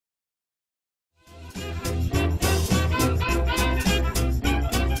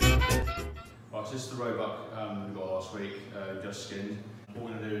roebuck we got last week, just skinned. What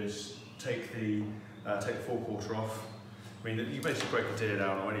we're going to do is take the forequarter off. I mean, you basically break a deer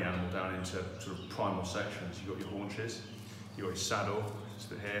down or any animal down into sort of primal sections. You've got your haunches, you've got your saddle, this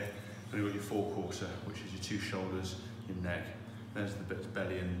bit here, and you've got your forequarter, which is your two shoulders, your neck. There's the bit of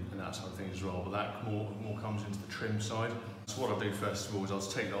belly and that sort of thing as well, but that more comes into the trim side. So what I'll do first of all is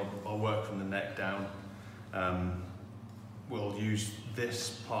I'll work from the neck down. We'll use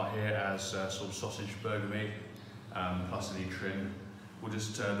this part here as sort of sausage burger meat, plus any trim. We'll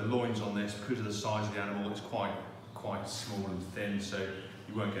just, the loins on this, because of the size of the animal, it's quite small and thin, so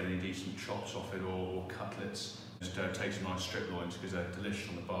you won't get any decent chops off it or cutlets. Just take some nice strip loins because they're delicious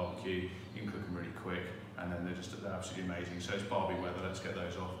on the barbecue. You can cook them really quick, and then they're absolutely amazing. So it's barbie weather, let's get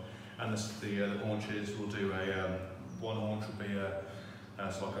those off. And the haunches, we'll do one haunch will be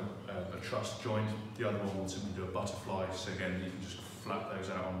it's like a truss joint. The other one will simply do a butterfly. So again, you can just flap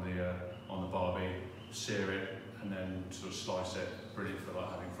those out on the barbie, sear it, and then sort of slice it. Brilliant for like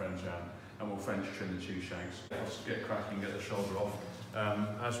having friends around. And we'll French trim the two shanks. Let's get cracking, get the shoulder off.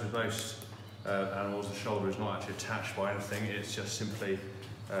 As with most animals, the shoulder is not actually attached by anything. It's just simply,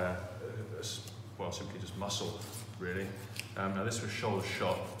 simply just muscle, really. Now this was shoulder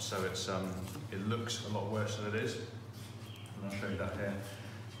shot, so it looks a lot worse than it is. And I'll show you that here.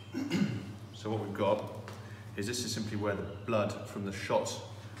 So what we've got is this is simply where the blood from the shot,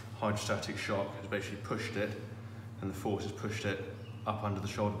 hydrostatic shock, has basically pushed it, and the force has pushed it up under the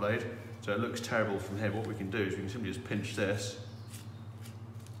shoulder blade. So it looks terrible from here. What we can do is we can simply just pinch this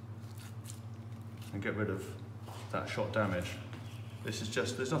and get rid of that shot damage. This is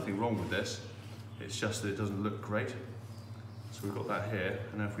just, there's nothing wrong with this. It's just that it doesn't look great. So we've got that here,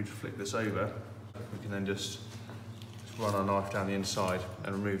 and now if we flick this over, we can then just run our knife down the inside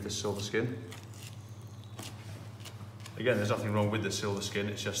and remove this silver skin. Again, there's nothing wrong with the silver skin.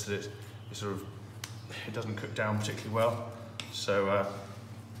 It's just that it doesn't cook down particularly well. So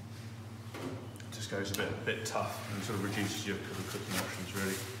it just goes a bit tough and sort of reduces your cooking options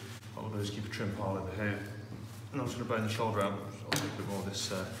really. What we'll do is keep a trim pile over here, and I'm just going to bone the shoulder out. I'll take a bit more of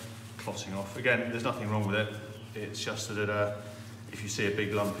this clotting off. Again, there's nothing wrong with it. It's just that if you see a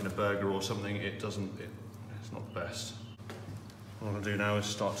big lump in a burger or something, it's not the best. What I'm going to do now is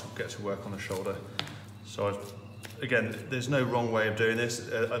start to get to work on the shoulder. So again, there's no wrong way of doing this.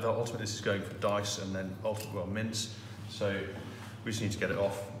 Ultimately, this is going for dice and then mince. So we just need to get it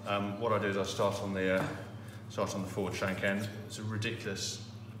off. What I do is I start on the forward shank end. It's a ridiculous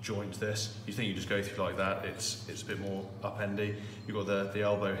joint. This, you think you just go through like that. It's a bit more upenddy. You've got the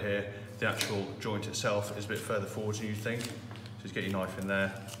elbow here. The actual joint itself is a bit further forward than you think. So just get your knife in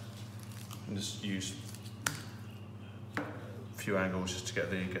there and just use a few angles just to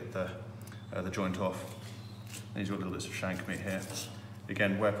get the joint off. And you've got little bits of shank meat here.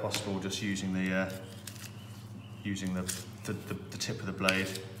 Again, where possible, just using the tip of the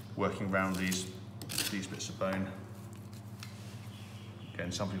blade, working around these bits of bone.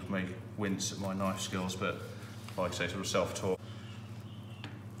 Again, some people may wince at my knife skills, but like I say, sort of self-taught.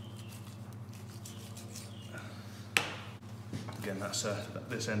 Again, that's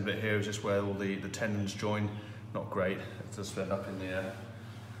this end bit here is just where all the tendons join. Not great. It does end up in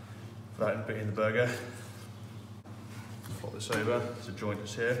that bit in the burger. Flop this over. There's a joint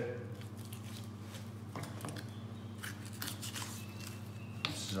that's here.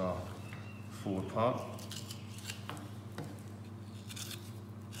 This is our forward part.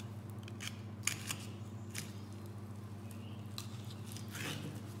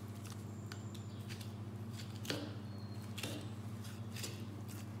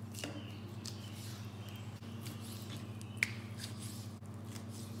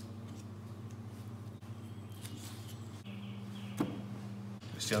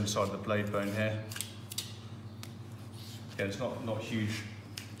 It's the underside of the blade bone here. Again, it's not huge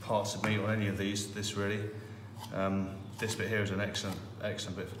parts of meat on any of this really. This bit here is an excellent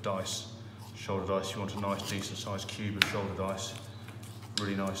bit for dice, shoulder dice. If you want a nice decent sized cube of shoulder dice,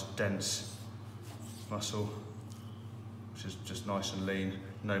 really nice dense muscle, which is just nice and lean,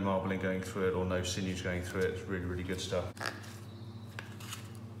 no marbling going through it or no sinews going through it. It's really good stuff.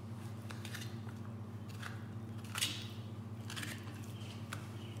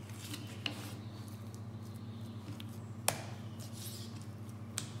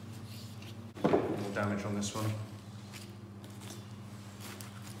 Damage on this one.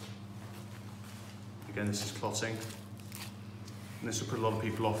 Again, this is clotting. And this will put a lot of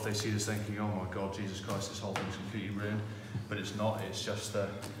people off. They see this thinking, oh my God, Jesus Christ, this whole thing's completely ruined. But it's not, it's just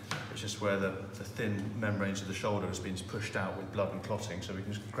where the thin membranes of the shoulder has been pushed out with blood and clotting. So we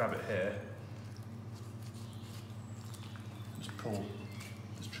can just grab it here,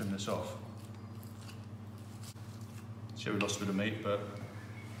 just trim this off. See, we lost a bit of meat, but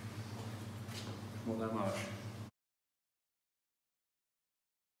not that much.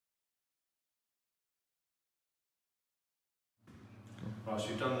 Right, so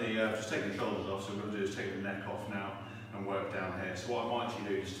we've done the, just taken the shoulders off, so what we're going to do is take the neck off now and work down here. So what I might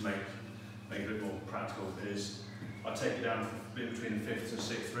actually do, just to make it a bit more practical, is I take it down in between the 5th and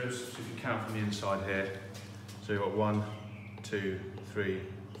 6th ribs. So if you count from the inside here, so you've got 1, 2, 3,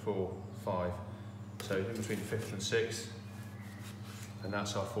 4, 5. So in between the 5th and 6th, and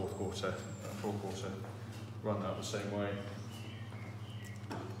that's our forequarter. Run that the same way.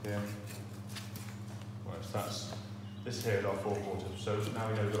 Yeah. Right, so this here is our forequarter. So now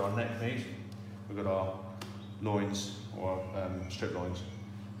we know we've got our neck meat, we've got our loins, or strip loins,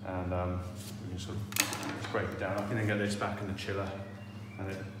 and we can sort of break it down. I can then get this back in the chiller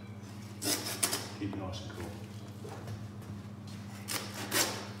and keep it nice and cool.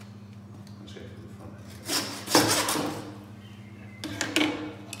 Let's go to the front.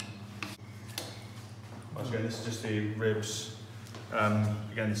 Once again, this is just the ribs.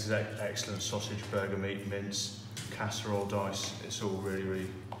 Again, this is excellent sausage, burger meat, mince, casserole dice. It's all really, really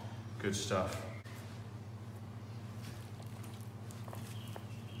good stuff.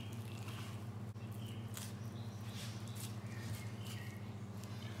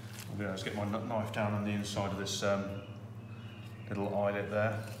 I'm going to just get my knife down on the inside of this little eyelet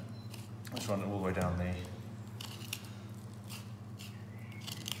there. Let's run it all the way down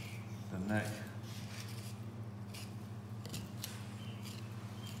the neck.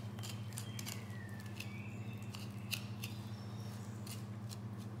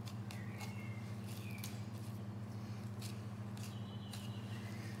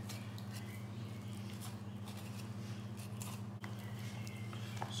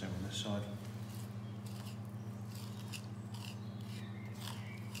 Same on this side.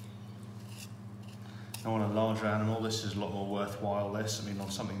 Now on a larger animal, this is a lot more worthwhile. I mean, on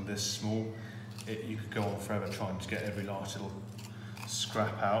something this small, you could go on forever trying to get every last little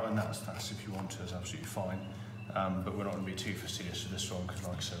scrap out, and that's if you want to, is absolutely fine. But we're not going to be too fastidious with this one because,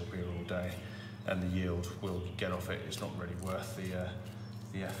 like I said, we'll be here all day, and the yield we'll get off it. It's not really worth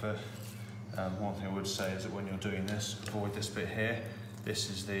the effort. One thing I would say is that when you're doing this, avoid this bit here. This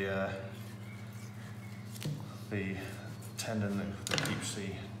is the tendon that keeps the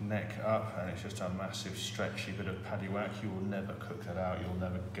neck up, and it's just a massive stretchy bit of paddy whack. You will never cook that out. You'll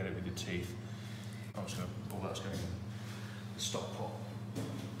never get it with your teeth. I'm just going to, all that's going in the stock pot.